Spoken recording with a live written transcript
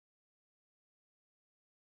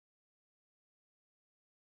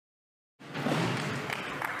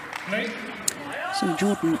So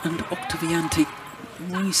Jordan and Octavianti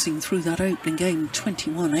racing through that opening game,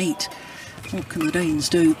 21-8. What can the Danes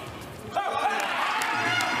do?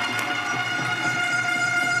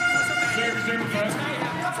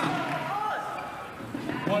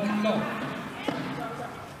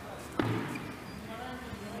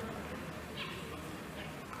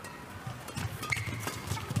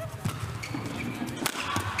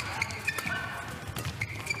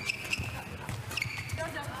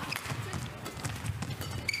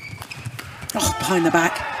 Oh, behind the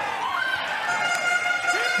back.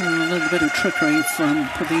 A little bit of trickery from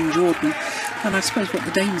Praveen Jordan. And I suppose what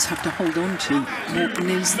the Danes have to hold on to, Morton,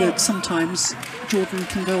 is that sometimes Jordan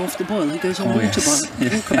can go off the boil. He goes on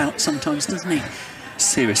walkabout sometimes, doesn't he?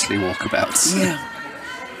 Seriously, walkabouts. Yeah.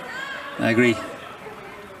 I agree.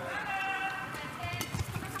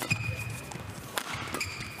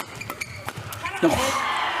 Oh.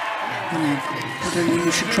 I don't think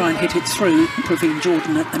you should try and hit it through Praveen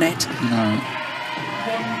Jordan at the net. No.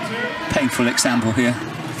 Painful example here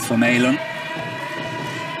for Magelund.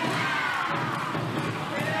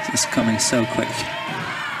 It's coming so quick.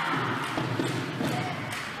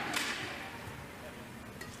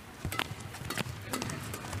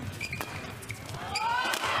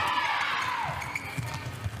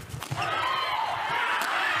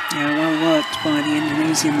 Yeah, well worked by the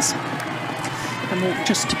Indonesians. And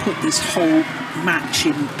just to put this whole match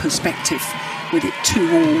in perspective, with it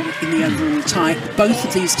 2-2 in the overall tie, both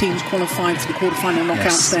of these teams qualified for the quarterfinal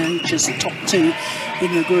knockouts. They're just the top two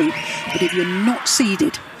in the group. But if you're not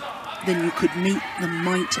seeded, then you could meet the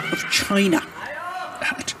might of China,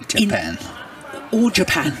 Japan, or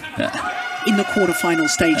Japan in the quarterfinal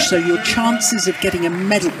stage. So your chances of getting a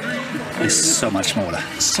medal is so much smaller.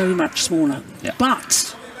 So much smaller. Yeah.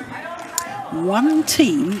 But one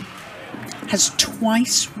team has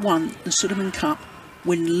twice won the Sudirman Cup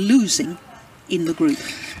when losing in the group.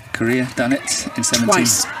 Korea done it in 17.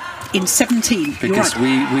 Twice. In 17. Because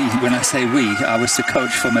we, when I say we, I was the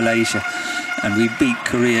coach for Malaysia, and we beat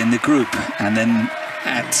Korea in the group, and then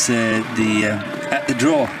at the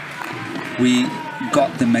draw, we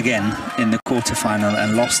got them again in the quarterfinal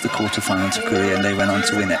and lost the quarterfinal to Korea, and they went on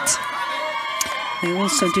to win it. They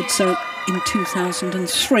also did so in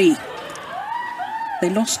 2003. They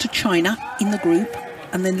lost to China in the group,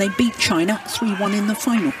 and then they beat China 3-1 in the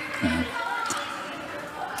final.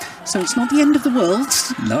 So it's not the end of the world.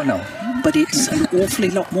 No, no. But it's an awfully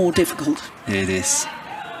lot more difficult. It is.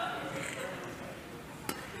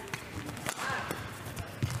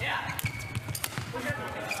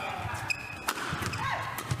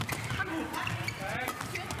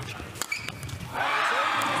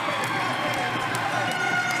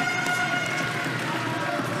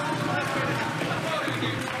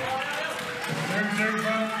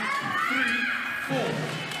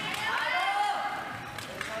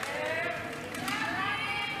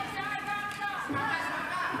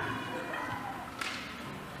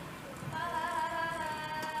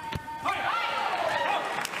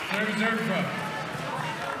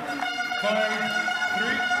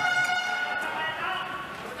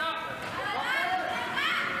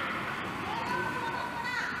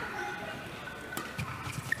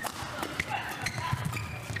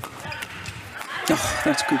 Oh,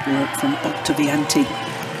 that's good work from Octavianti.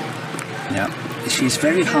 Yeah, she's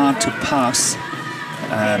very hard to pass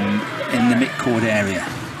in the mid-court area.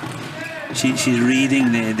 She's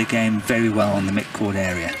reading the game very well on the mid-court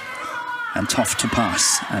area, and tough to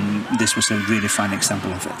pass, and this was a really fine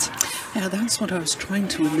example of it. Yeah, that's what I was trying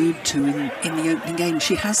to allude to in the opening game.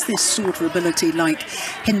 She has this sort of ability like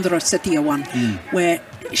Hendra Setiawan, where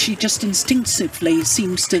she just instinctively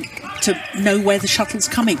seems to know where the shuttle's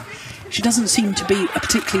coming. She doesn't seem to be a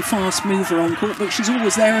particularly fast mover on court, but she's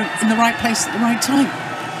always there in the right place at the right time.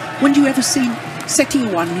 When do you ever see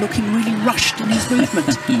Setiawan looking really rushed in his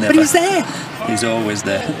movement? But he's there. He's always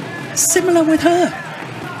there. Similar with her.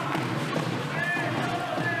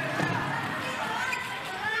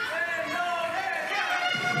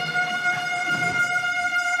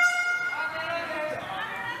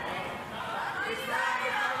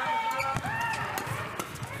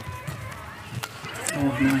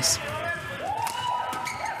 Oh, nice.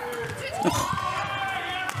 Oh.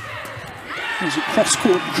 There's a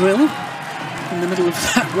cross-court drill in the middle of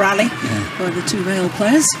that rally by the two male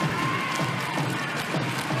players.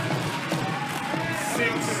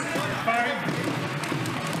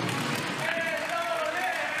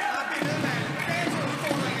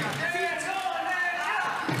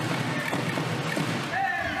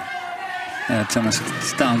 Thomas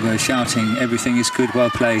Stango shouting, "Everything is good, well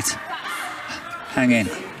played. Hang in."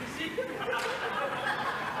 Yeah,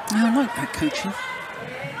 I like that coaching.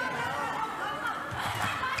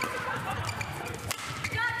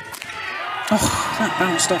 That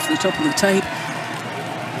bounced off the top of the tape.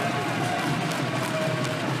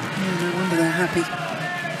 Oh, no wonder they're happy.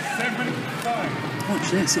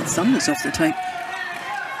 Watch this, it thunders off the tape.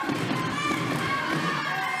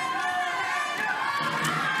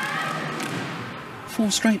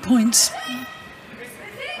 Four straight points.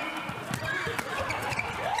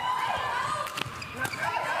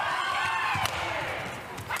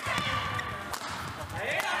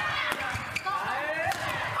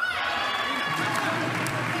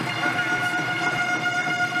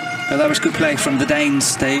 But that was good play from the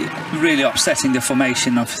Danes. They really upsetting the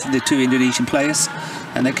formation of the two Indonesian players,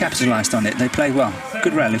 and they capitalised on it. They played well.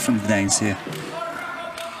 Good rally from the Danes here.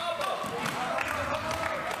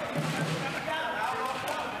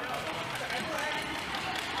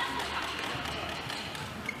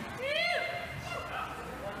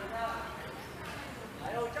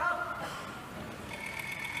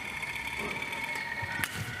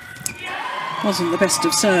 Wasn't the best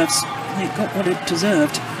of serves. It got what it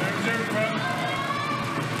deserved.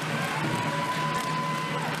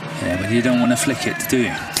 Yeah, but you don't want to flick it, do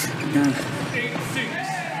you? No.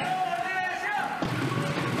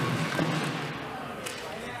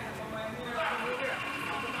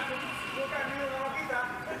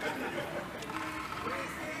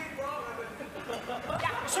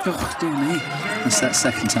 Oh, dear me. It's that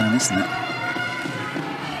second time, isn't it?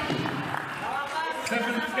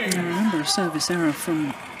 I remember a service error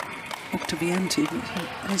from Octavianti.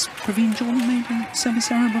 Has Praveen Jordan made a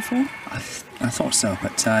service error before? I thought so,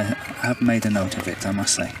 but I have made a note of it, I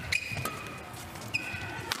must say.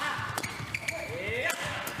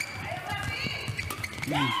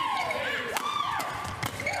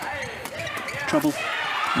 Trouble.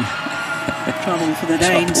 Trouble for the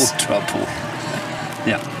Danes. Trouble.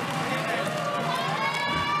 Yeah.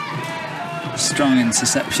 Strong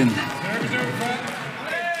interception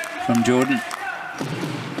from Jordan.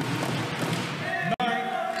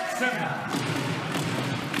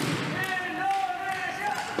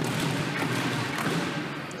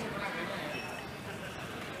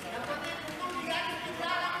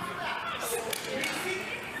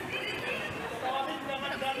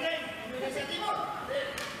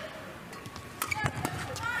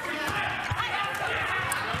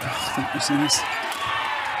 That was nice.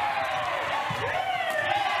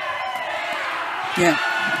 Yeah,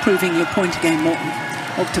 proving your point again, Morton.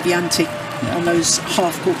 Octavianti on those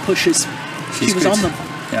half-court pushes. She was good. on them.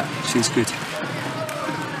 Yeah, she's good.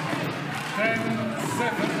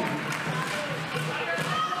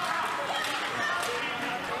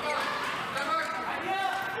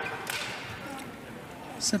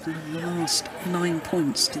 7 of the last 9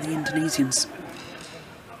 points to the Indonesians.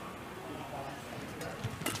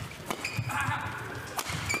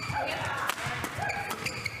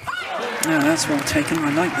 No, that's well taken.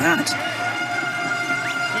 I like that.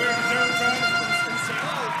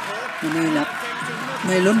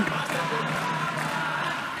 Magelund.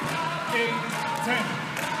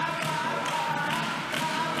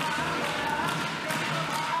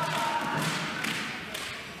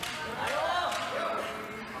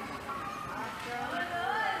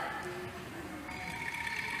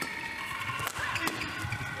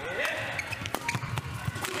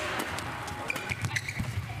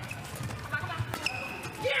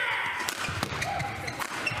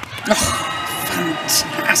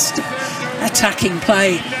 Fantastic attacking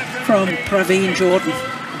play from Praveen Jordan.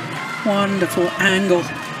 Wonderful angle.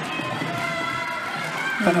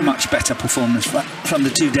 But a much better performance from the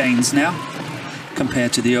two Danes now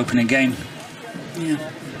compared to the opening game. Yeah,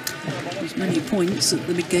 as many points at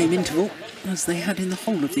the mid-game interval as they had in the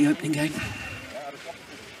whole of the opening game.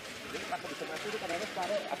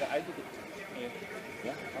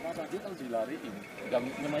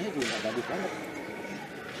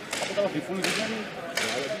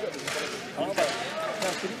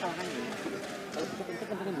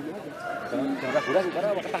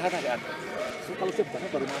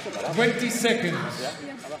 Twenty seconds.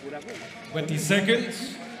 20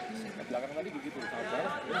 seconds.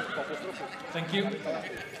 Thank you.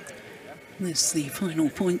 This is the final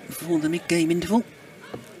point before the mid-game interval.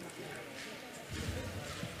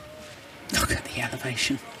 Look at the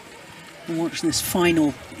elevation. And watch this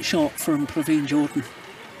final shot from Praveen Jordan.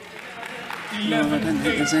 Well, I don't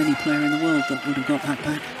think there's any player in the world that would have got that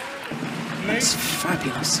back. That's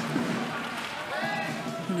fabulous.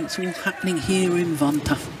 And it's all happening here in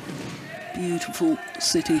Vantaa. Beautiful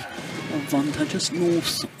city of Vantaa, just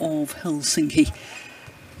north of Helsinki.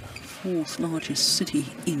 4th largest city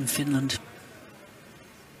in Finland.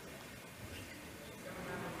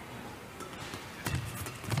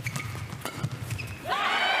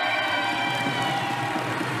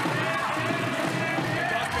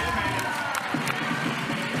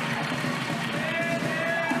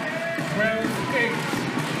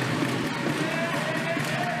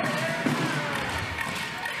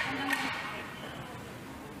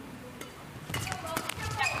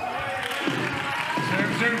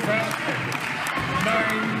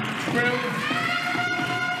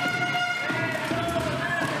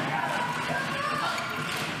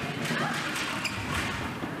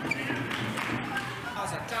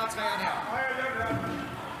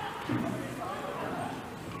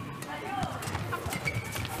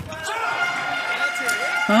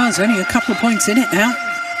 Oh, there's only a couple of points in it now.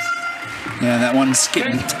 Yeah, that one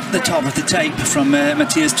skipped the top of the tape from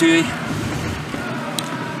Matthias Thyrri.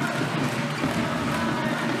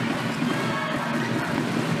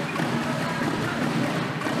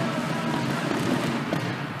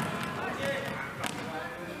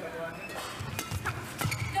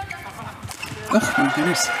 Oh my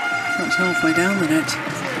goodness, that's halfway down the net.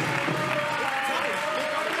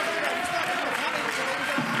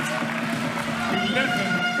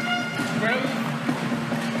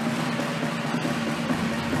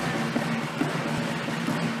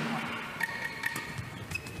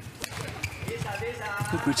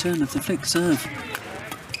 Good return of the flick serve.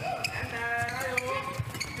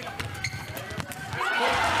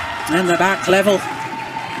 And the back level.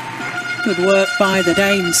 Good work by the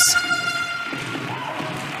Danes.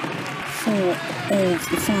 4 of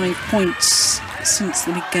the 5 points since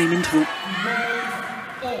the mid-game interval.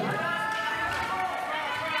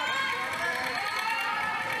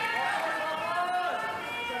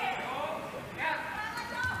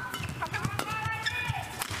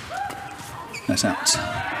 That's out.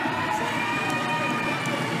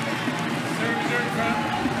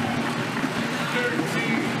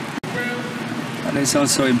 But it's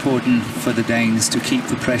also important for the Danes to keep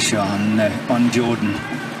the pressure on Jordan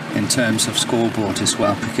in terms of scoreboard as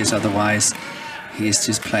well, because otherwise he is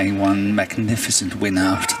just playing one magnificent win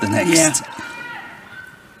after the next. Yeah.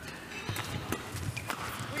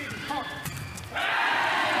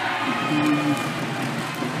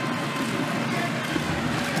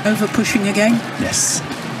 Over pushing again? Yes.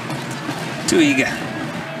 Too eager.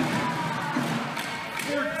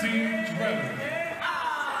 14-12.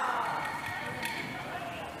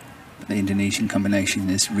 The Indonesian combination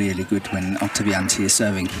is really good when Oktavianti is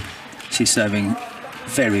serving. She's serving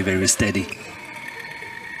very, very steady.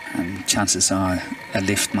 And chances are a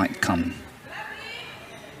lift might come.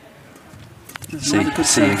 See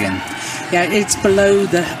again. Yeah, it's below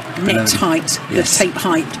the net height, yes. the tape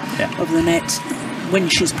height Yeah. of the net when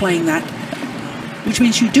she's playing that, which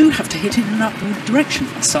means you do have to hit it in an upward direction.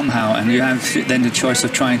 Somehow, and you have then the choice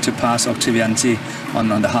of trying to pass Oktavianti on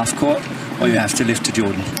the half court, or you have to lift to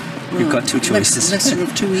Jordan. You've got two choices. Lesser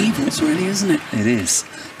of two evils, really, isn't it? It is,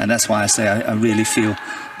 and that's why I say I really feel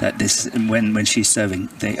that this, when she's serving,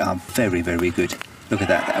 they are very, very good. Look at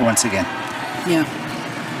that once again. Yeah.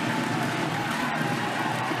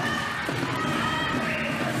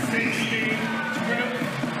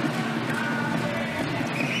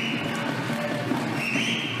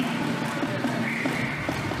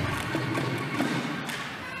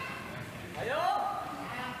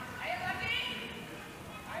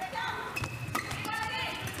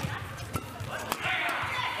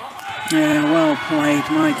 Yeah, well played.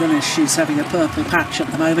 My goodness, she's having a purple patch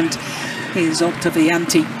at the moment. Here's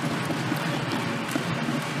Oktavianti. 17-12.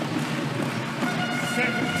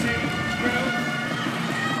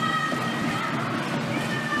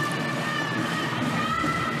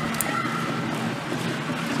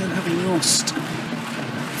 So having lost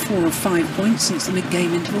 4 of 5 points since the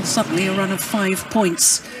mid-game interval, suddenly a run of 5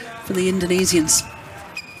 points for the Indonesians.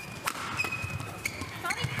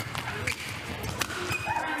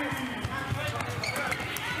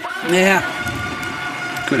 Yeah.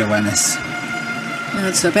 Good awareness.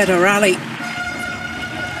 That's a better rally.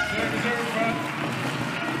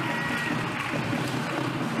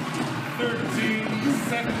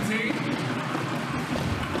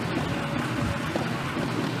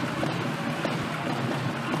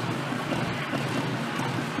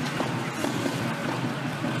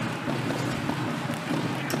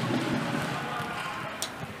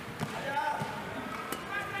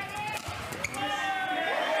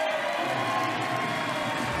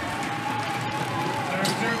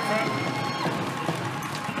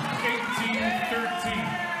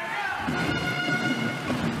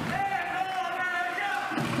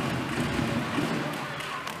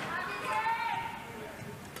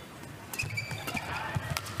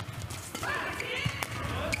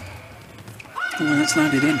 Oh, that's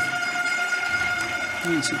landed in.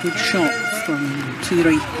 That's a good shot from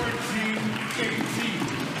Thyrri.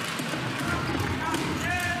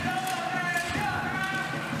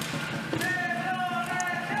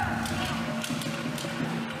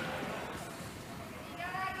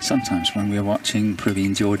 Sometimes when we're watching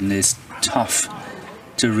Praveen Jordan, it's tough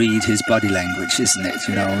to read his body language, isn't it?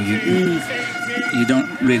 You know, you don't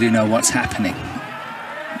really know what's happening.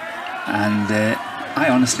 And I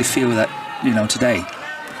honestly feel that, you know, today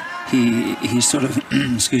he's sort of,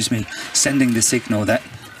 excuse me, sending the signal that,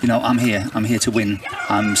 you know, I'm here to win.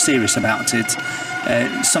 I'm serious about it.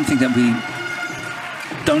 Something that we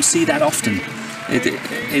don't see that often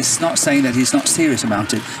It's not saying that he's not serious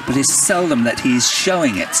about it, but it's seldom that he's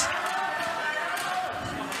showing it.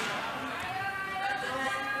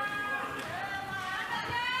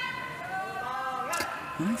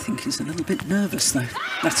 I think he's a little bit nervous, though.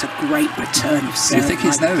 That's a great return of serve. You think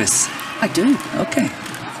he's nervous? I do. Okay.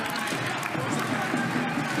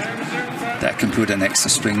 That can put an extra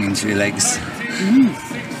string into your legs.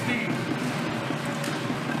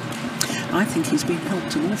 I think he's been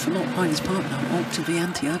helped an awful lot by his partner,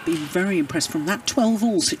 Vianti. I've been very impressed from that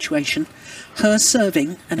 12-all situation. Her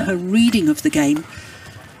serving and her reading of the game,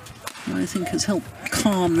 I think, has helped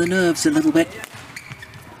calm the nerves a little bit.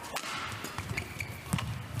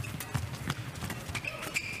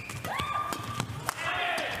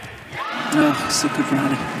 Oh, it's a good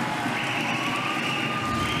rally.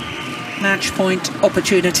 Match point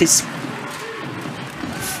opportunities.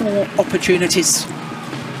 4 opportunities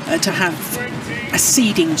to have a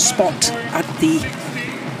seeding spot at the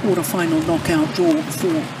quarter-final knockout draw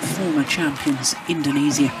for former champions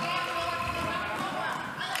Indonesia.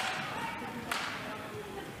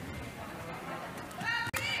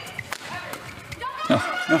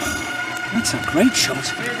 Oh, that's a great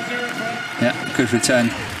shot. Yeah, good return.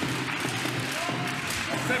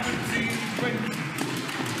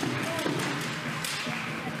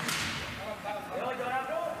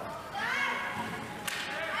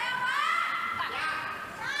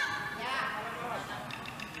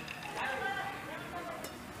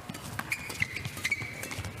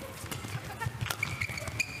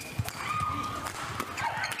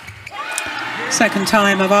 Second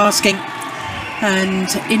time of asking, and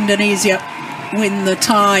Indonesia win the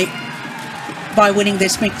tie by winning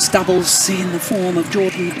this mixed doubles in the form of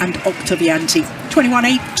Jordan and Vianti.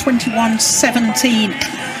 21-8, 21-17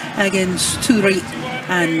 against Thyrri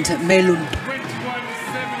and Magelund.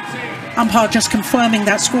 Umpire just confirming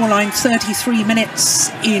that scoreline, 33 minutes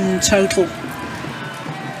in total.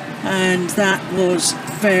 And that was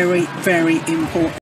very, very important.